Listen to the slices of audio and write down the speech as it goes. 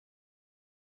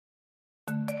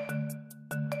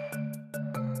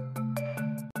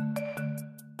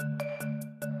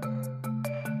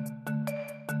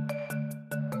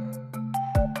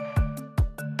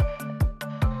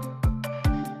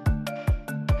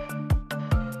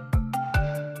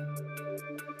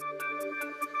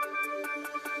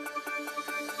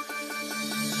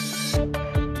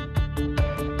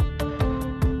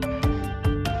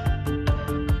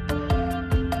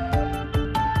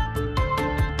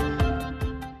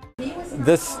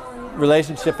This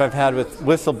relationship I've had with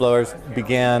whistleblowers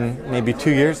began maybe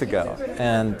 2 years ago,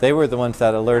 and they were the ones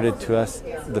that alerted to us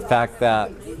the fact that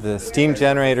the steam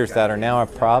generators that are now a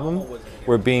problem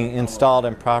were being installed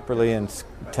improperly, and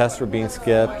tests were being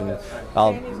skipped, and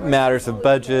all matters of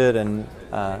budget and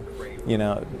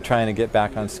trying to get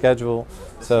back on schedule.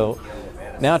 So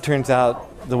now it turns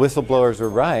out the whistleblowers were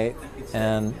right,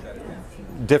 and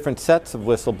different sets of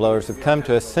whistleblowers have come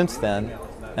to us since then.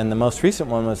 And the most recent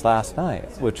one was last night,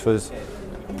 which was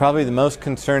probably the most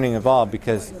concerning of all,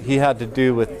 because he had to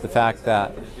do with the fact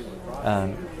that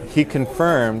he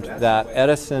confirmed that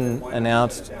Edison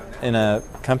announced in a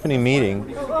company meeting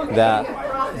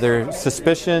that their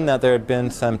suspicion that there had been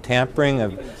some tampering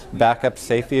of backup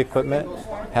safety equipment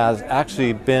has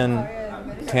actually been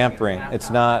tampering. It's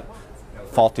not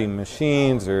faulty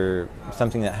machines or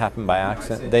something that happened by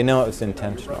accident. They know it was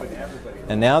intentional.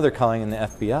 And now they're calling in the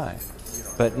FBI.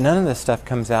 But none of this stuff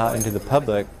comes out into the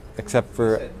public except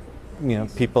for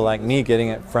people like me getting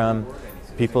it from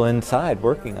people inside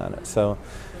working on it. So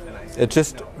it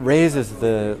just raises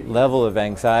the level of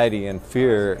anxiety and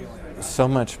fear so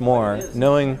much more,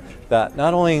 knowing that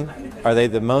not only are they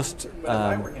the most,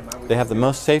 they have the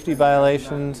most safety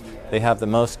violations, they have the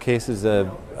most cases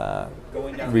of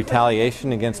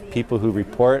retaliation against people who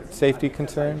report safety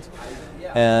concerns.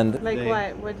 And like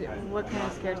what kind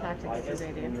of scare tactics do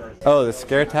they do? Oh, the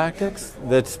scare tactics?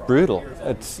 That's brutal.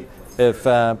 It's if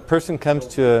a person comes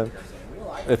to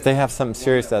if they have something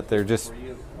serious that they're just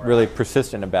really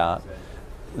persistent about,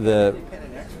 the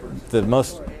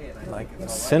most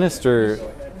sinister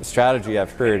strategy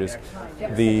I've heard is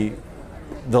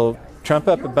they'll trump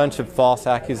up a bunch of false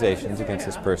accusations against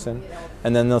this person,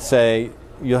 and then they'll say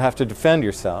you'll have to defend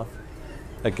yourself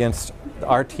against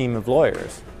our team of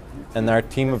lawyers. And our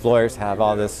team of lawyers have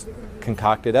all this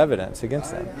concocted evidence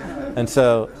against them. And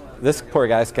so this poor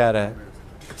guy's got to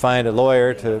find a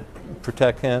lawyer to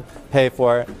protect him, pay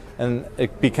for it, and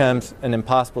it becomes an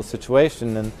impossible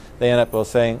situation, and they end up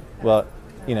saying, well,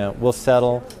 we'll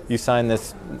settle, you sign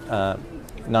this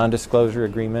non-disclosure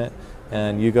agreement,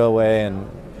 and you go away and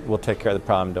we'll take care of the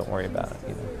problem, don't worry about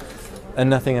it. And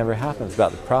nothing ever happens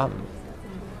about the problem.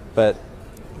 But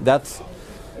that's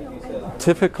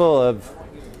typical of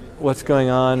what's going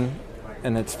on,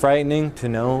 and it's frightening to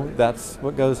know that's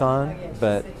what goes on,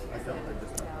 but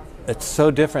it's so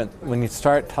different when you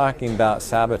start talking about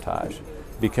sabotage,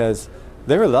 because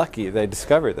they were lucky they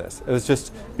discovered this. It was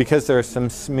just because there was some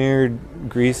smeared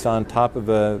grease on top of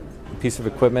a piece of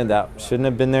equipment that shouldn't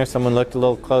have been there. Someone looked a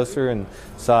little closer and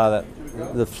saw that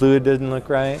the fluid didn't look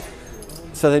right,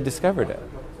 so they discovered it.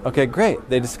 Okay, great,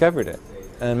 they discovered it,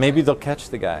 and maybe they'll catch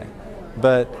the guy,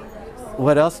 but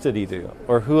what else did he do?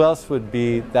 Or who else would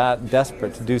be that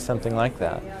desperate to do something like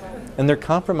that? And they're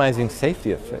compromising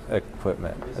safety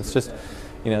equipment. It's just,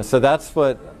 so that's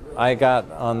what I got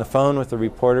on the phone with a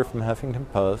reporter from Huffington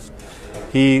Post.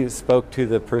 He spoke to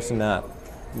the person that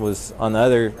was on the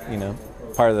other,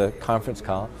 part of the conference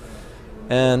call.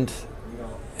 And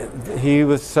he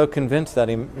was so convinced that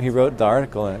he wrote the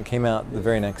article, and it came out the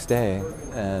very next day.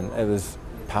 And it was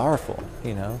powerful,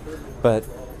 But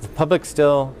the public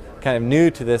still kind of new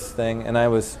to this thing, and I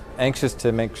was anxious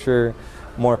to make sure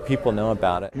more people know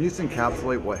about it. Can you just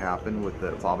encapsulate what happened with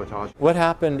the sabotage? What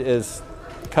happened is,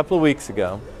 a couple of weeks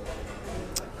ago,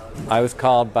 I was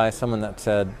called by someone that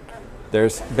said,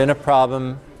 there's been a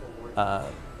problem,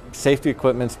 safety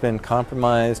equipment's been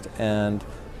compromised, and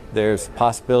there's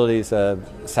possibilities of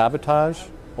sabotage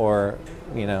or,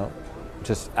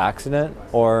 just accident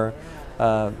or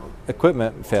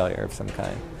equipment failure of some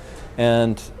kind.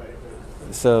 And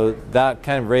so that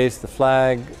kind of raised the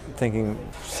flag, thinking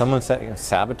someone said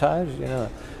sabotage,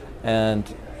 And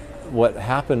what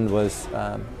happened was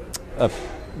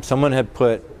someone had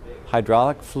put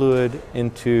hydraulic fluid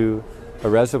into a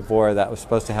reservoir that was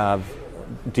supposed to have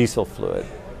diesel fluid,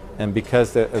 and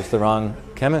because it was the wrong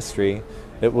chemistry,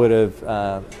 it would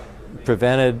have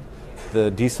prevented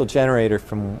the diesel generator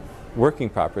from working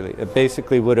properly. It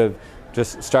basically would have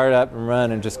just started up and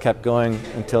run and just kept going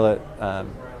until it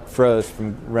froze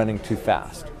from running too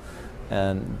fast,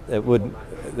 and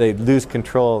they'd lose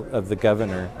control of the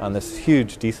governor on this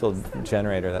huge diesel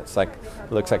generator that's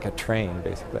looks like a train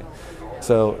basically.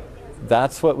 So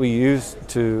that's what we use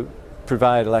to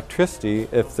provide electricity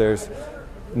if there's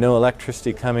no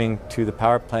electricity coming to the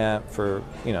power plant for,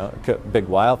 a big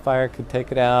wildfire could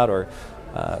take it out, or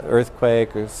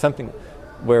earthquake or something,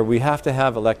 where we have to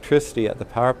have electricity at the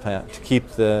power plant to keep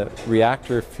the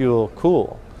reactor fuel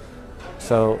cool.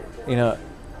 So,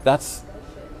 that's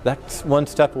one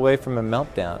step away from a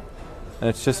meltdown. And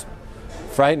it's just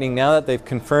frightening now that they've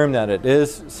confirmed that it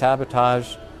is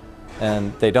sabotage.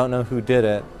 and they don't know who did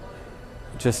it,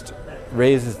 just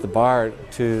raises the bar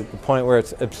to the point where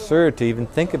it's absurd to even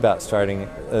think about starting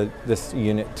this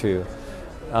Unit 2.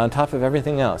 On top of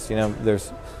everything else,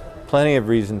 there's plenty of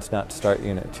reasons not to start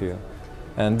Unit 2.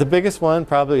 And the biggest one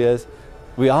probably is,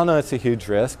 we all know it's a huge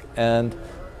risk, and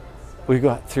we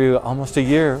got through almost a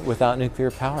year without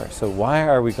nuclear power. So why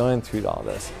are we going through all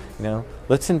this?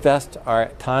 Let's invest our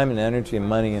time and energy and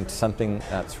money into something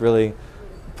that's really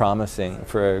promising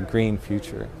for a green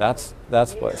future. That's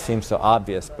what seems so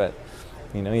obvious, but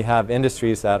you have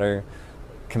industries that are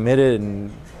committed,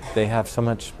 and they have so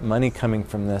much money coming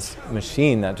from this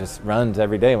machine that just runs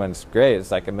every day. When it's great,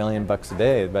 it's like $1 million a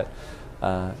day, but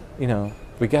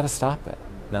we got to stop it,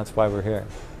 and that's why we're here.